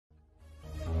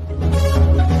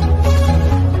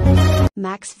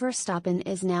Max Verstappen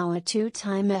is now a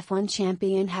two-time F1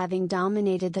 champion, having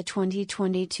dominated the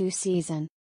 2022 season.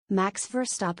 Max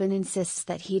Verstappen insists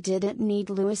that he didn't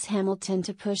need Lewis Hamilton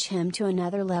to push him to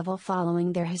another level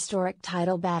following their historic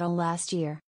title battle last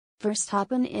year.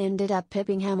 Verstappen ended up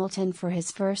pipping Hamilton for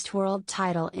his first world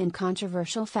title in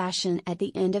controversial fashion at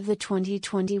the end of the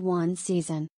 2021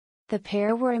 season. The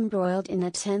pair were embroiled in a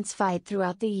tense fight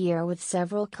throughout the year with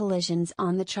several collisions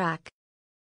on the track.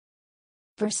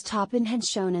 Verstappen had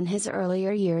shown in his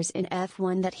earlier years in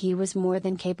F1 that he was more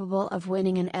than capable of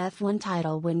winning an F1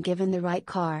 title when given the right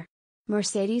car.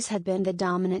 Mercedes had been the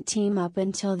dominant team up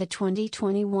until the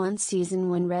 2021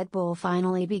 season, when Red Bull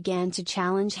finally began to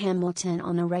challenge Hamilton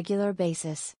on a regular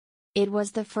basis. It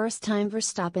was the first time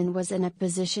Verstappen was in a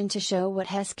position to show what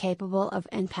he's capable of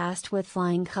and passed with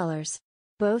flying colors.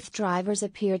 Both drivers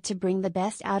appeared to bring the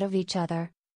best out of each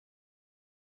other.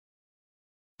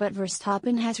 But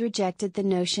Verstappen has rejected the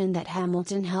notion that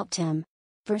Hamilton helped him.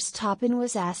 Verstappen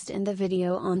was asked in the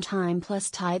video on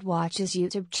t.i.t.l.e. Watch's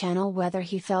YouTube channel whether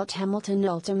he felt Hamilton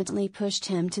ultimately pushed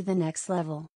him to the next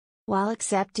level. While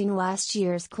accepting last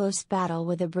year's close battle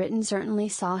with the Briton certainly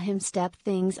saw him step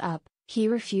things up, he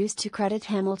refused to credit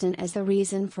Hamilton as the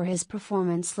reason for his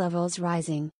performance levels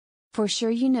rising. "For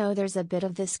sure, there's a bit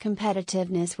of this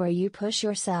competitiveness where you push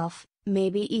yourself,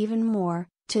 maybe even more,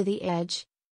 to the edge,"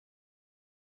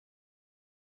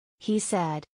 he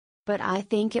said. "But I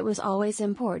think it was always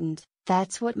important.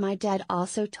 That's what my dad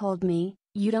also told me,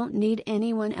 you don't need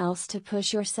anyone else to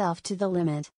push yourself to the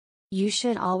limit. You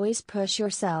should always push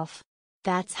yourself.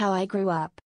 That's how I grew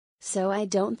up. So I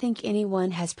don't think anyone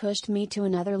has pushed me to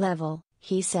another level,"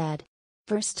 he said.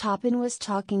 Verstappen was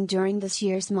talking during this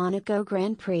year's Monaco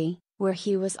Grand Prix, where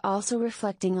he was also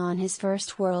reflecting on his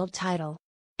first world title.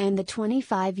 And the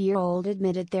 25-year-old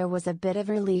admitted there was a bit of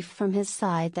relief from his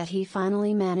side that he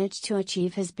finally managed to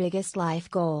achieve his biggest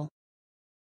life goal.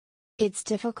 "It's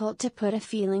difficult to put a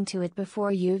feeling to it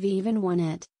before you've even won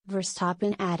it,"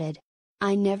 Verstappen added.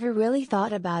 "I never really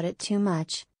thought about it too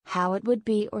much, how it would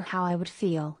be or how I would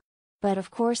feel. But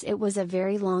of course it was a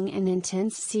very long and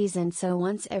intense season, so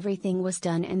once everything was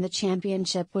done and the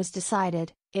championship was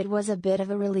decided, it was a bit of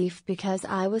a relief because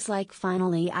I was like,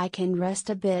 finally I can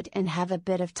rest a bit and have a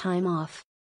bit of time off.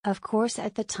 Of course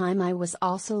at the time I was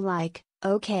also like,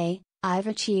 okay, I've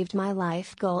achieved my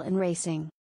life goal in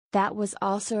racing. That was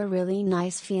also a really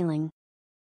nice feeling."